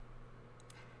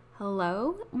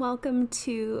Hello, welcome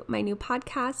to my new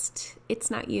podcast,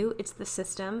 It's Not You, It's the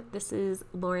System. This is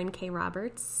Lauren K.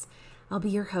 Roberts. I'll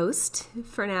be your host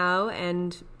for now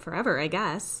and forever, I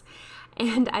guess.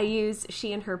 And I use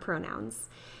she and her pronouns.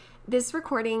 This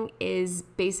recording is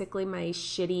basically my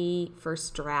shitty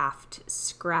first draft,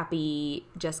 scrappy,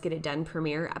 just get it done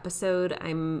premiere episode.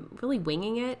 I'm really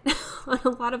winging it on a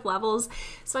lot of levels.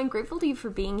 So I'm grateful to you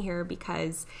for being here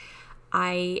because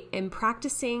I am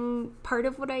practicing part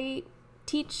of what I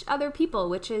teach other people,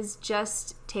 which is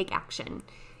just take action.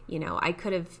 You know, I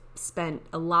could have spent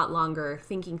a lot longer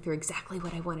thinking through exactly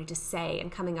what I wanted to say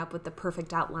and coming up with the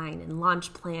perfect outline and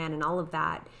launch plan and all of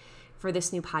that for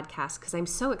this new podcast because I'm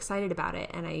so excited about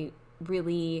it and I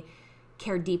really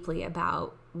care deeply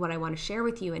about what I want to share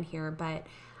with you in here. But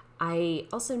I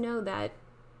also know that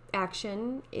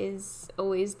action is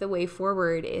always the way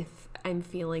forward if I'm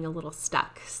feeling a little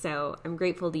stuck. So I'm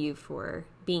grateful to you for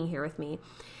being here with me.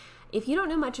 If you don't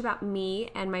know much about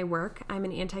me and my work, I'm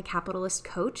an anti-capitalist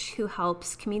coach who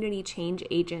helps community change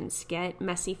agents get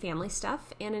messy family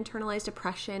stuff and internalized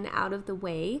oppression out of the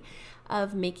way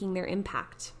of making their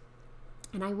impact.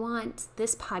 And I want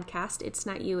this podcast, It's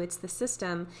Not You, It's the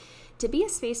System, to be a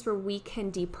space where we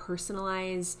can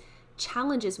depersonalize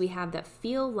challenges we have that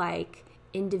feel like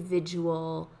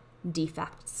individual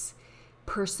defects,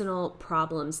 personal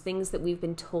problems, things that we've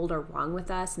been told are wrong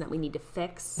with us and that we need to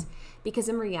fix. Because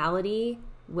in reality,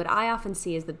 what I often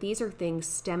see is that these are things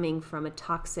stemming from a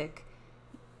toxic,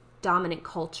 dominant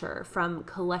culture, from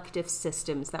collective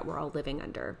systems that we're all living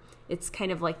under. It's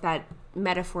kind of like that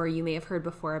metaphor you may have heard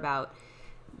before about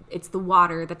it's the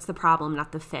water that's the problem,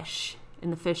 not the fish.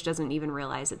 And the fish doesn't even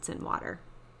realize it's in water.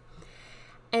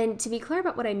 And to be clear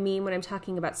about what I mean when I'm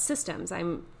talking about systems,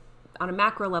 on a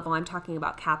macro level, I'm talking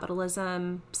about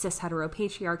capitalism, cis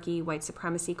heteropatriarchy, white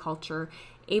supremacy culture,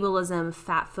 ableism,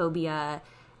 fat phobia,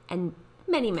 and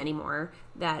many, many more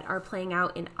that are playing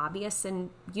out in obvious and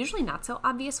usually not so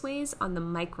obvious ways on the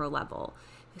micro level.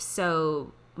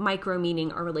 So micro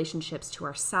meaning our relationships to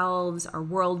ourselves, our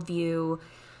worldview,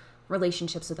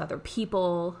 relationships with other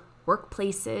people,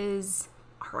 workplaces,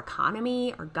 our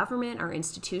economy, our government, our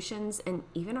institutions, and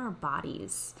even our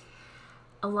bodies.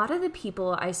 A lot of the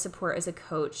people I support as a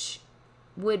coach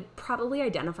would probably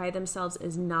identify themselves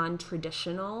as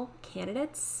non-traditional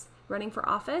candidates running for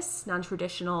office,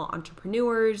 non-traditional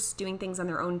entrepreneurs doing things on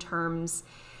their own terms,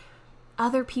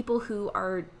 other people who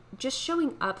are just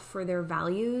showing up for their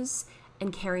values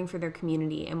and caring for their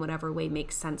community in whatever way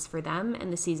makes sense for them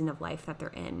and the season of life that they're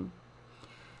in.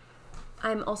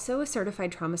 I'm also a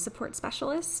certified trauma support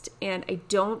specialist, and I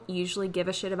don't usually give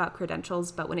a shit about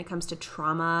credentials, but when it comes to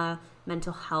trauma,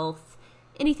 mental health,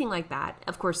 anything like that,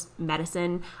 of course,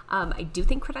 medicine, I do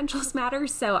think credentials matter,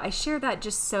 so I share that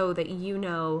just so that you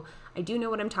know I do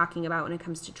know what I'm talking about when it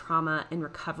comes to trauma and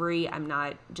recovery. I'm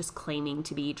not just claiming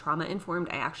to be trauma-informed.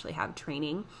 I actually have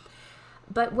training.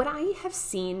 But what I have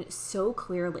seen so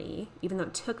clearly, even though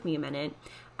it took me a minute,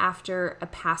 after a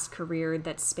past career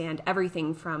that spanned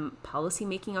everything from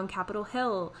policymaking on Capitol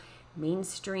Hill,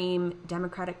 mainstream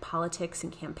Democratic politics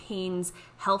and campaigns,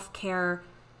 healthcare,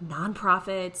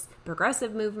 nonprofits,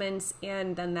 progressive movements,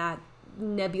 and then that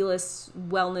nebulous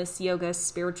wellness, yoga,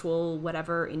 spiritual,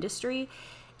 whatever industry,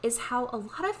 is how a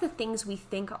lot of the things we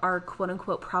think are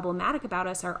quote-unquote problematic about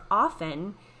us are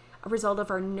often a result of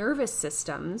our nervous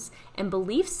systems and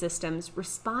belief systems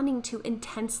responding to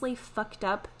intensely fucked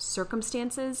up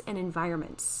circumstances and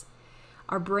environments.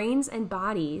 Our brains and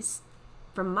bodies,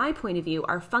 from my point of view,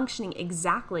 are functioning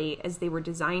exactly as they were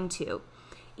designed to,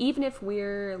 even if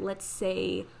we're, let's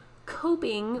say,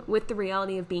 coping with the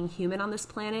reality of being human on this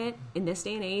planet in this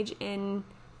day and age in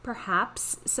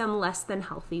perhaps some less than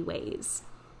healthy ways.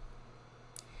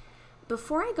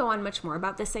 Before I go on much more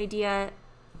about this idea,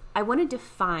 I want to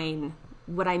define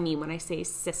what I mean when I say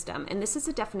system. And this is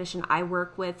a definition I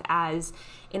work with as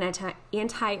an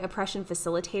anti-oppression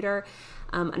facilitator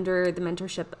under the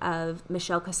mentorship of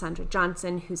Michelle Cassandra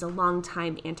Johnson, who's a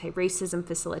longtime anti-racism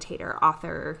facilitator,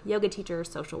 author, yoga teacher,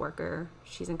 social worker.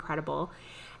 She's incredible.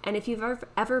 And if you've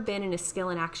ever been in a skill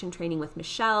and action training with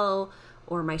Michelle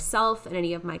or myself and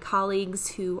any of my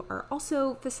colleagues who are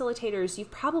also facilitators,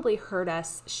 you've probably heard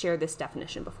us share this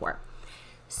definition before.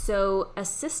 So a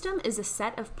system is a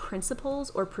set of principles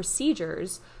or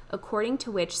procedures according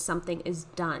to which something is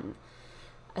done.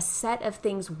 A set of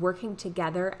things working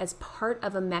together as part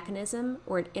of a mechanism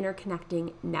or an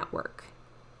interconnecting network.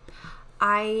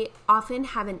 I often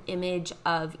have an image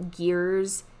of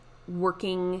gears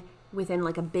working within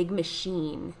like a big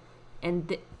machine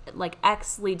and like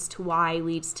X leads to Y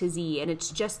leads to Z, and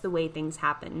it's just the way things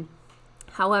happen.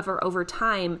 However, over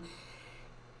time,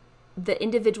 the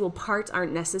individual parts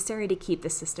aren't necessary to keep the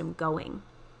system going.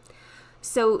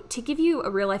 So to give you a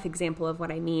real life example of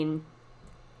what I mean,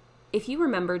 if you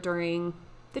remember during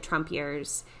the Trump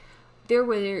years, there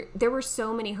were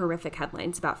so many horrific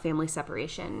headlines about family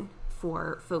separation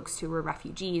for folks who were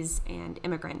refugees and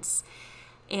immigrants.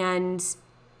 And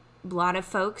a lot of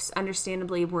folks,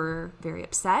 understandably, were very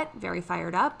upset, very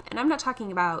fired up. And I'm not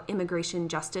talking about immigration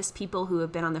justice people who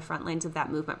have been on the front lines of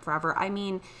that movement forever. I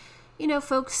mean,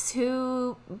 folks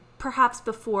who perhaps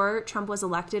before Trump was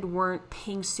elected weren't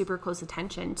paying super close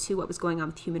attention to what was going on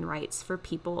with human rights for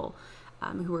people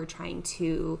who were trying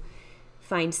to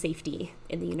find safety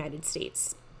in the United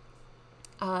States.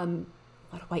 A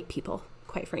lot of white people,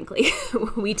 quite frankly.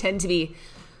 We tend to be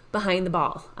behind the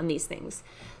ball on these things.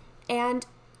 And,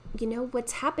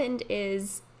 what's happened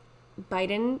is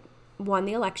Biden won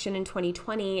the election in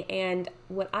 2020, and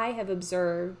what I have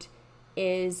observed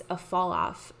is a fall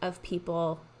off of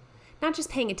people not just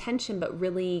paying attention, but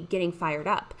really getting fired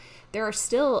up. There are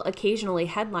still occasionally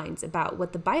headlines about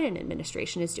what the Biden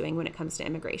administration is doing when it comes to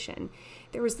immigration.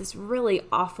 There was this really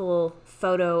awful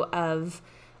photo of,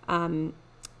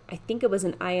 I think it was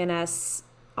an INS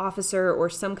officer or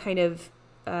some kind of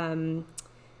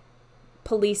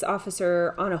police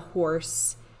officer on a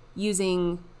horse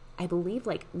using, I believe,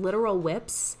 like literal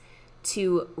whips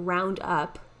to round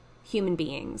up human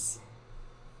beings.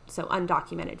 So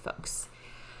undocumented folks.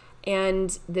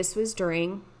 And this was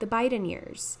during the Biden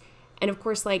years. And of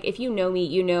course, if you know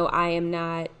me, I am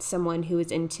not someone who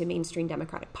is into mainstream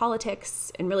Democratic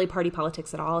politics and really party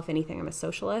politics at all. If anything, I'm a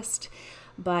socialist.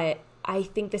 But I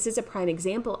think this is a prime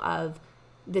example of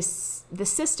the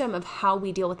system of how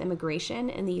we deal with immigration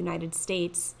in the United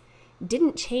States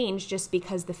didn't change just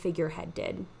because the figurehead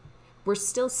did. We're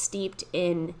still steeped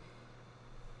in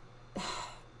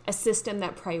a system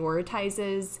that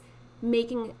prioritizes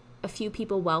making a few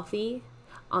people wealthy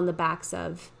on the backs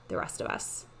of the rest of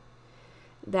us,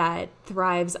 that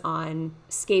thrives on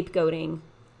scapegoating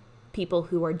people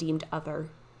who are deemed other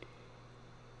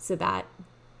so that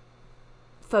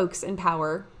folks in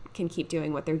power can keep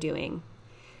doing what they're doing.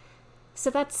 So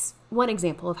that's one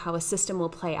example of how a system will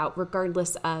play out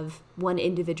regardless of one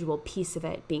individual piece of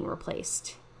it being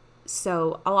replaced.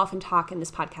 So I'll often talk in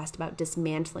this podcast about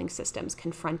dismantling systems,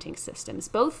 confronting systems,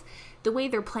 both the way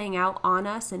they're playing out on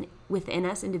us and within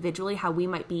us individually, how we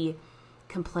might be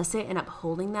complicit in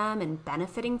upholding them and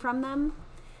benefiting from them,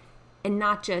 and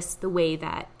not just the way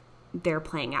that they're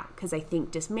playing out, because I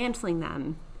think dismantling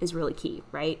them is really key,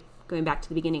 right? Going back to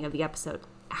the beginning of the episode,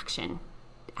 action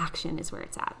is where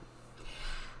it's at.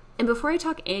 And before I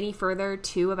talk any further,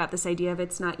 too, about this idea of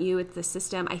it's not you, it's the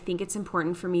system, I think it's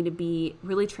important for me to be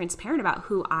really transparent about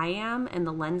who I am and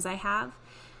the lens I have,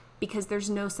 because there's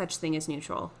no such thing as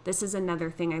neutral. This is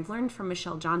another thing I've learned from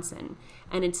Michelle Johnson,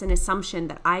 and it's an assumption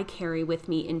that I carry with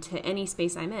me into any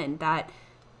space I'm in, that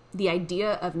the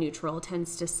idea of neutral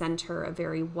tends to center a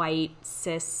very white,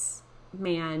 cis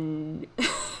man,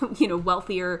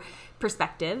 wealthier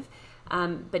perspective.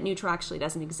 But neutral actually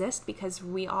doesn't exist because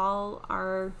we all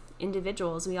are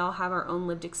individuals. We all have our own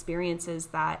lived experiences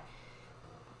that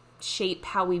shape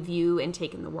how we view and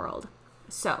take in the world.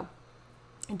 So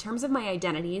in terms of my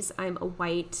identities, I'm a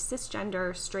white,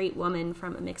 cisgender, straight woman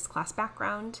from a mixed class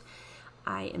background.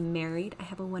 I am married. I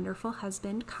have a wonderful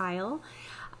husband, Kyle.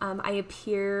 I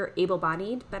appear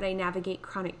able-bodied, but I navigate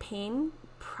chronic pain,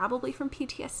 probably from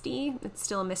PTSD. It's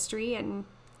still a mystery, and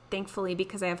thankfully,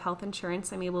 because I have health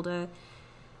insurance, I'm able to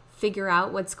figure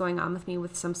out what's going on with me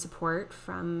with some support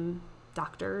from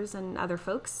doctors and other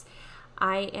folks.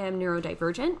 I am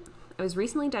neurodivergent. I was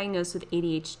recently diagnosed with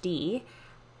ADHD,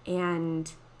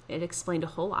 and it explained a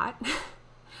whole lot.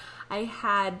 I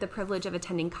had the privilege of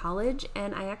attending college,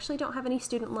 and I actually don't have any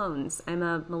student loans. I'm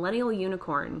a millennial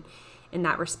unicorn in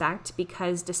that respect,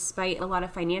 because despite a lot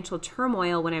of financial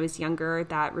turmoil when I was younger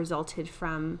that resulted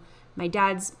from my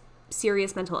dad's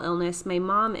serious mental illness, my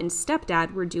mom and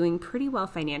stepdad were doing pretty well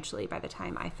financially by the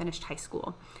time I finished high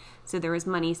school. So there was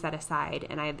money set aside,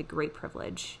 and I had the great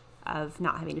privilege of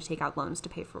not having to take out loans to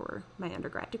pay for my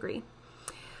undergrad degree.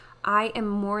 I am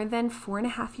more than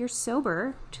 4.5 years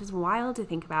sober, which is wild to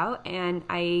think about, and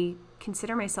I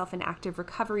consider myself in active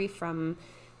recovery from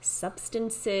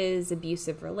substances,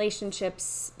 abusive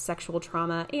relationships, sexual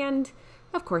trauma, and,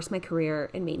 of course, my career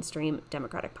in mainstream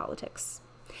Democratic politics.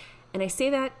 And I say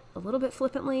that a little bit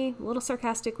flippantly, a little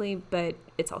sarcastically, but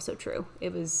it's also true.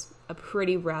 It was a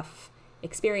pretty rough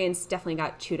experience, definitely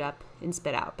got chewed up and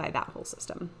spit out by that whole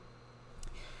system.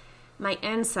 My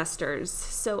ancestors,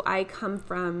 so I come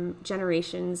from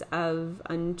generations of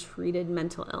untreated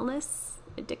mental illness,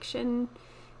 addiction,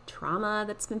 trauma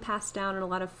that's been passed down in a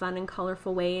lot of fun and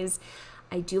colorful ways.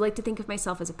 I do like to think of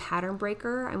myself as a pattern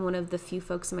breaker. I'm one of the few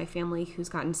folks in my family who's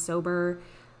gotten sober.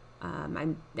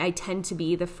 I tend to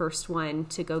be the first one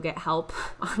to go get help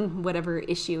on whatever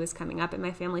issue is coming up in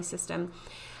my family system.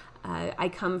 I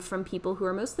come from people who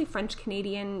are mostly French,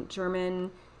 Canadian,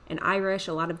 German, and Irish.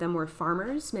 A lot of them were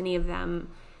farmers. Many of them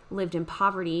lived in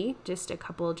poverty just a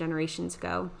couple of generations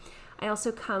ago. I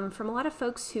also come from a lot of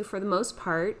folks who, for the most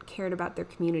part, cared about their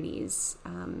communities.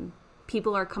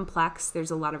 People are complex.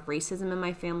 There's a lot of racism in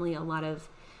my family, a lot of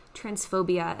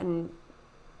transphobia, and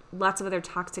lots of other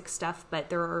toxic stuff.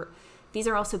 But these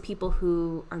are also people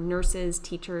who are nurses,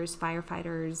 teachers,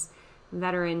 firefighters,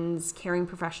 veterans, caring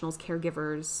professionals,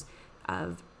 caregivers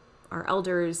of our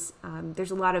elders.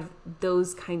 There's a lot of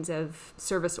those kinds of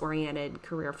service-oriented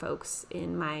career folks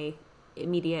in my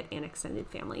immediate and extended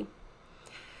family.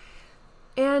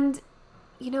 And,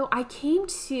 I came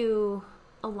to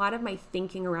a lot of my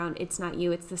thinking around It's Not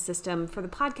You, It's the System for the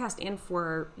podcast and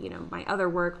for, my other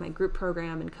work, my group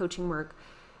program and coaching work,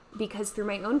 because through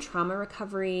my own trauma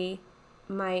recovery,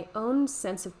 my own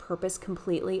sense of purpose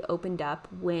completely opened up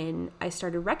when I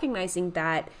started recognizing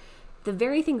that the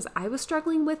very things I was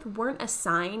struggling with weren't a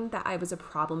sign that I was a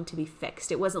problem to be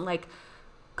fixed. It wasn't like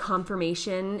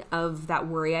confirmation of that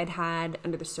worry I'd had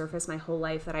under the surface my whole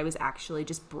life that I was actually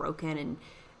just broken and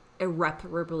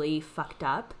irreparably fucked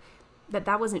up.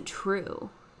 That wasn't true.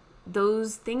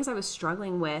 Those things I was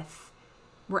struggling with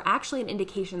were actually an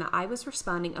indication that I was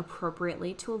responding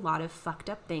appropriately to a lot of fucked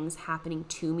up things happening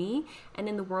to me and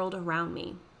in the world around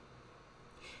me.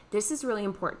 This is really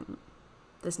important,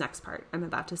 this next part I'm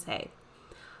about to say.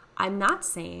 I'm not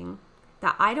saying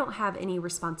that I don't have any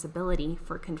responsibility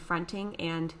for confronting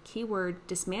and, keyword,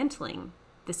 dismantling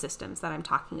the systems that I'm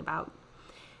talking about,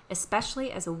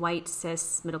 especially as a white,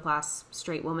 cis, middle-class,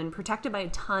 straight woman protected by a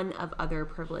ton of other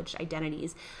privileged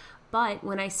identities. But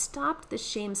when I stopped the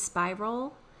shame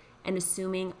spiral and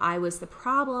assuming I was the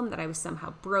problem, that I was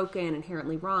somehow broken,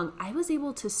 inherently wrong, I was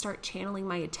able to start channeling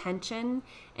my attention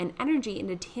and energy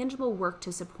into tangible work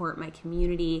to support my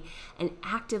community and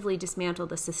actively dismantle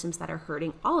the systems that are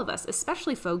hurting all of us,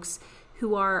 especially folks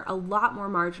who are a lot more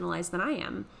marginalized than I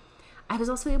am. I was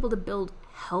also able to build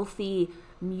healthy,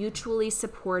 mutually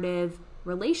supportive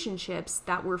relationships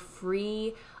that were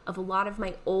free of a lot of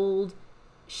my old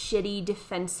shitty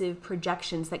defensive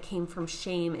projections that came from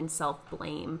shame and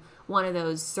self-blame. One of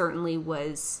those certainly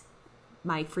was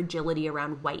my fragility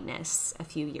around whiteness a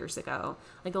few years ago.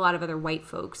 Like a lot of other white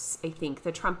folks, I think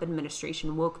the Trump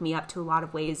administration woke me up to a lot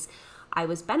of ways I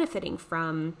was benefiting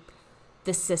from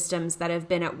the systems that have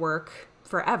been at work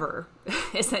forever,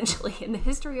 essentially, in the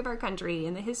history of our country,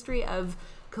 in the history of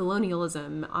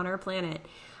colonialism on our planet,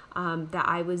 that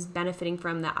I was benefiting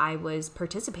from, that I was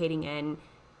participating in,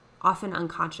 often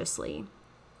unconsciously.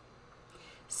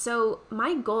 So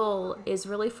my goal is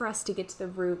really for us to get to the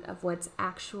root of what's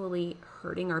actually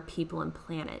hurting our people and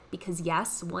planet. Because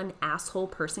yes, one asshole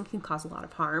person can cause a lot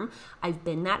of harm. I've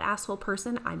been that asshole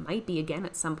person. I might be again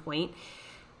at some point.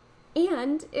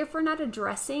 And if we're not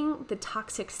addressing the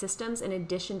toxic systems in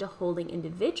addition to holding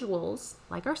individuals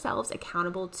like ourselves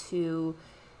accountable to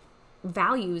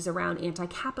values around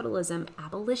anti-capitalism,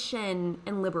 abolition,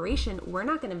 and liberation, we're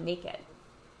not going to make it.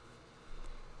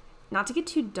 Not to get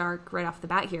too dark right off the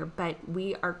bat here, but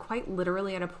we are quite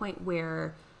literally at a point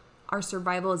where our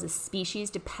survival as a species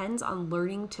depends on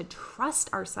learning to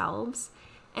trust ourselves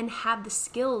and have the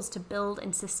skills to build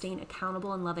and sustain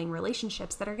accountable and loving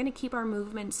relationships that are going to keep our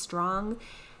movement strong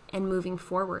and moving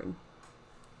forward.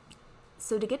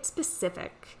 So to get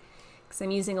specific, because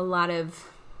I'm using a lot of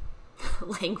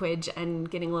language and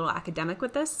getting a little academic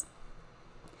with this,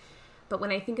 but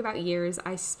when I think about years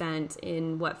I spent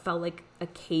in what felt like a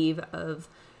cave of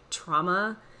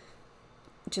trauma,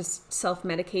 just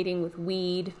self-medicating with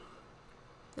weed,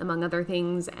 among other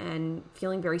things, and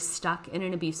feeling very stuck in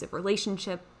an abusive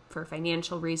relationship for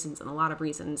financial reasons and a lot of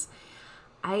reasons,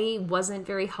 I wasn't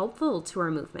very helpful to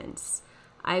our movements.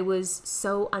 I was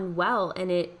so unwell,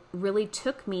 and it really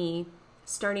took me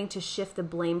starting to shift the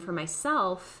blame for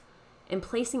myself and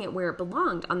placing it where it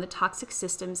belonged, on the toxic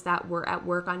systems that were at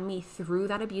work on me through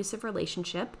that abusive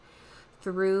relationship,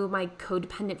 through my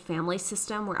codependent family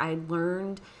system where I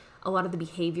learned a lot of the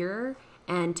behavior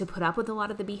and to put up with a lot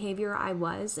of the behavior I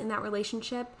was in that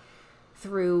relationship,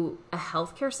 through a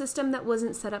healthcare system that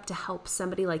wasn't set up to help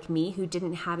somebody like me who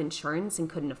didn't have insurance and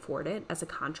couldn't afford it as a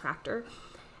contractor,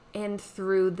 and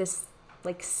through this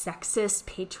like sexist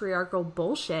patriarchal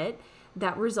bullshit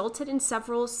that resulted in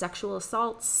several sexual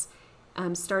assaults.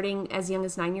 Starting as young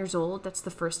as 9 years old, that's the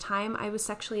first time I was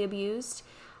sexually abused.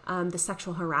 the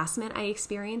sexual harassment I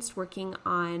experienced working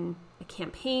on a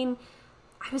campaign.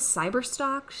 I was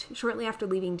cyberstalked shortly after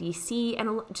leaving DC,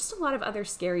 and just a lot of other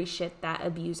scary shit that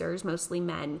abusers, mostly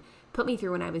men, put me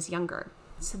through when I was younger.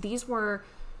 So these were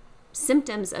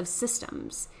symptoms of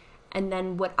systems. And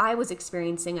then what I was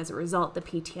experiencing as a result, the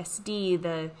PTSD,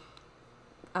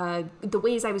 the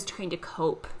ways I was trying to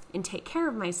cope and take care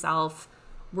of myself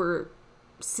were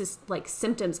like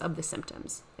symptoms of the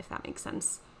symptoms, if that makes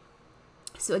sense.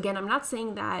 So again, I'm not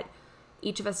saying that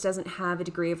each of us doesn't have a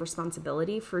degree of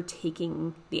responsibility for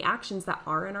taking the actions that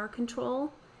are in our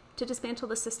control to dismantle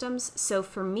the systems. So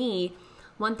for me,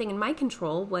 one thing in my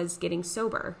control was getting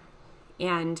sober.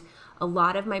 And a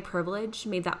lot of my privilege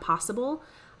made that possible.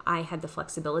 I had the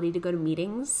flexibility to go to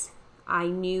meetings. I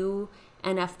knew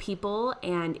enough people,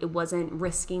 and it wasn't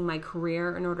risking my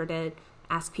career in order to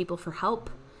ask people for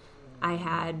help. I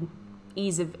had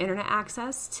ease of internet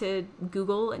access to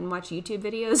Google and watch YouTube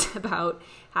videos about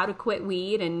how to quit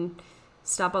weed and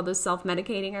stop all those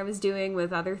self-medicating I was doing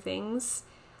with other things.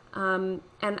 And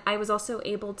I was also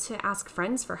able to ask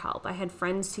friends for help. I had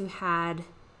friends who had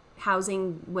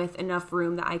housing with enough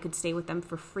room that I could stay with them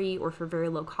for free or for very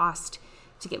low cost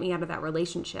to get me out of that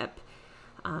relationship.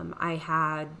 I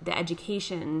had the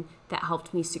education that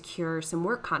helped me secure some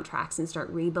work contracts and start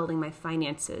rebuilding my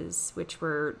finances, which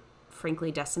were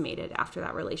frankly decimated after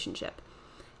that relationship.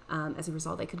 As a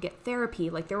result, I could get therapy.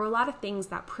 Like, there were a lot of things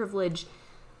that privilege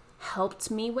helped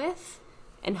me with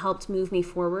and helped move me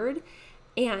forward.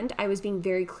 And I was being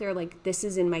very clear, like, this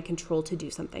is in my control to do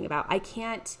something about. I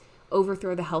can't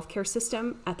overthrow the healthcare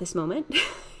system at this moment.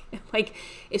 Like,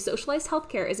 if socialized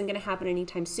healthcare isn't going to happen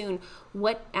anytime soon,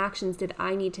 what actions did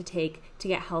I need to take to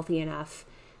get healthy enough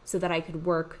so that I could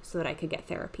work, so that I could get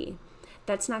therapy?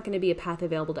 That's not going to be a path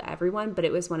available to everyone, but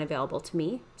it was one available to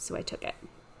me, so I took it.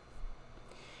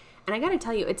 And I got to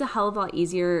tell you, it's a hell of a lot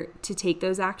easier to take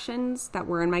those actions that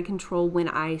were in my control when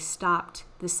I stopped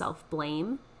the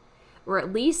self-blame, or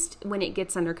at least when it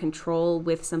gets under control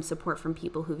with some support from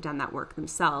people who've done that work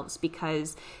themselves.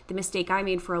 Because the mistake I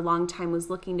made for a long time was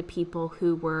looking to people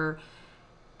who were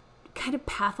kind of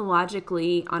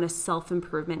pathologically on a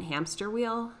self-improvement hamster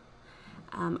wheel.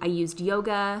 I used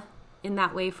yoga in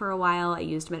that way for a while. I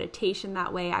used meditation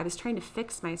that way. I was trying to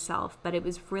fix myself, but it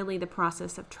was really the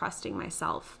process of trusting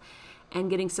myself and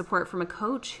getting support from a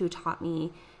coach who taught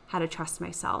me how to trust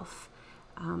myself.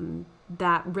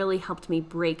 That really helped me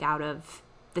break out of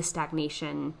the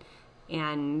stagnation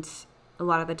and a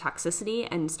lot of the toxicity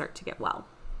and start to get well.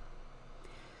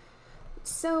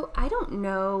 So I don't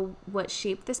know what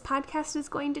shape this podcast is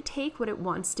going to take, what it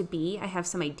wants to be. I have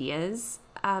some ideas,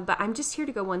 but I'm just here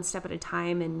to go one step at a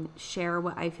time and share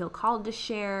what I feel called to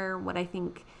share, what I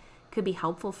think could be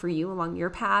helpful for you along your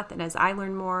path. And as I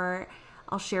learn more,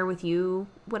 I'll share with you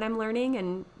what I'm learning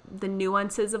and the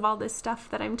nuances of all this stuff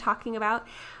that I'm talking about.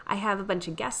 I have a bunch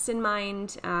of guests in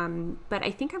mind, but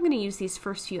I think I'm going to use these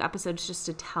first few episodes just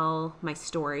to tell my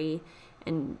story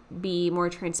and be more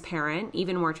transparent,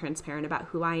 even more transparent about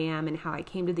who I am and how I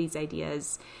came to these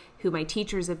ideas, who my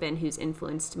teachers have been, who's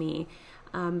influenced me,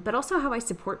 but also how I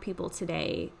support people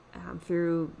today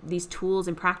through these tools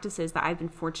and practices that I've been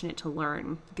fortunate to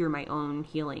learn through my own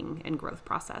healing and growth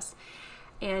process.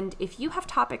 And if you have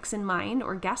topics in mind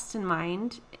or guests in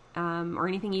mind, or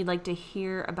anything you'd like to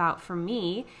hear about from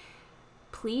me,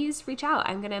 please reach out.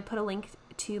 I'm going to put a link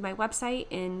to my website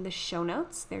in the show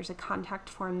notes. There's a contact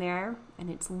form there, and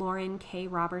it's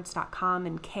laurenkroberts.com,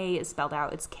 and K is spelled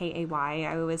out. It's K-A-Y.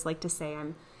 I always like to say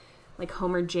I'm like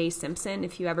Homer J. Simpson.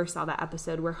 If you ever saw that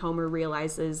episode where Homer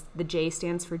realizes the J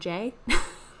stands for J,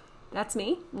 that's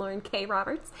me, Lauren K.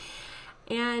 Roberts.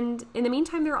 And in the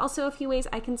meantime, there are also a few ways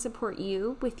I can support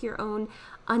you with your own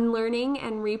unlearning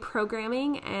and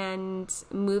reprogramming and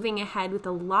moving ahead with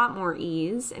a lot more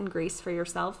ease and grace for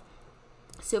yourself.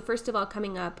 So first of all,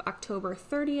 coming up October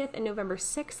 30th and November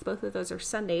 6th, both of those are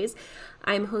Sundays,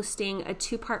 I'm hosting a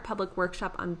 2-part public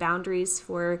workshop on boundaries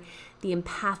for the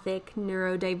empathic,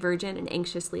 neurodivergent, and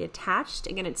anxiously attached.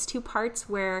 Again, it's 2 parts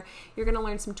where you're going to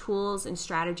learn some tools and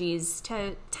strategies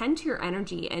to tend to your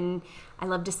energy, and I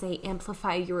love to say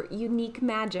amplify your unique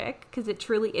magic, because it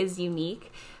truly is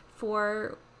unique,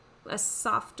 for a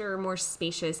softer, more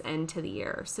spacious end to the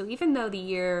year. So even though the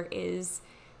year is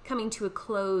coming to a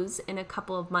close in a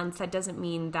couple of months, that doesn't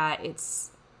mean that it's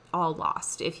all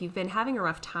lost. If you've been having a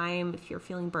rough time, if you're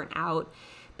feeling burnt out,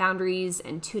 boundaries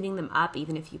and tuning them up,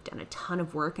 even if you've done a ton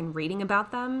of work and reading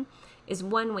about them, is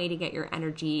one way to get your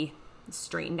energy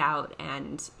straightened out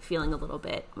and feeling a little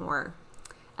bit more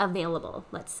available,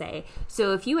 let's say.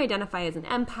 So if you identify as an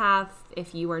empath,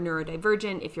 if you are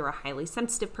neurodivergent, if you're a highly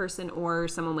sensitive person or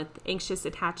someone with anxious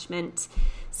attachment,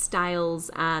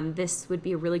 styles, this would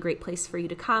be a really great place for you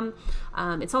to come.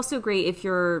 It's also great if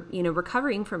you're,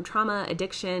 recovering from trauma,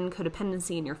 addiction,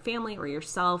 codependency in your family or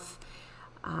yourself.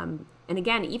 And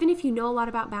again, even if you know a lot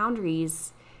about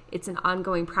boundaries, it's an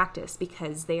ongoing practice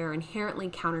because they are inherently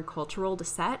countercultural to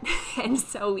set. And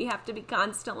so we have to be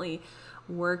constantly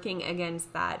working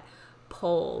against that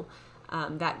pull,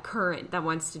 that current that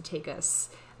wants to take us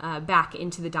back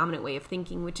into the dominant way of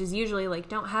thinking, which is usually like,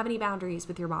 don't have any boundaries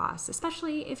with your boss,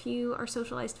 especially if you are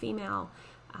socialized female.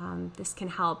 This can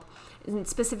help. And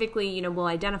specifically, we'll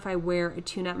identify where a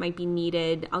tune-up might be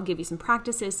needed. I'll give you some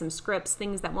practices, some scripts,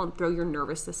 things that won't throw your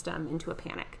nervous system into a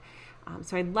panic.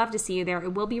 So I'd love to see you there.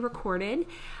 It will be recorded,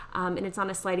 and it's on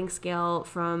a sliding scale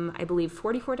from, I believe,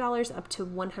 $44 up to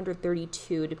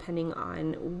 $132, depending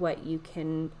on what you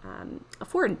can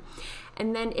afford.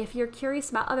 And then if you're curious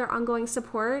about other ongoing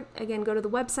support, again, go to the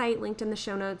website, linked in the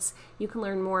show notes. You can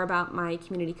learn more about my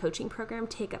community coaching program,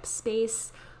 Take Up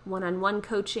Space, one-on-one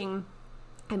coaching.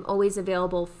 I'm always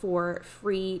available for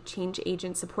free change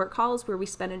agent support calls where we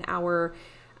spend an hour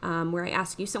where I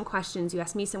ask you some questions, you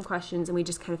ask me some questions, and we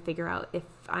just kind of figure out if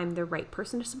I'm the right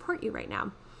person to support you right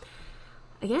now.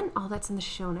 Again, all that's in the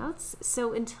show notes.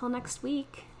 So until next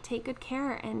week, take good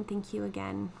care, and thank you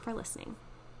again for listening.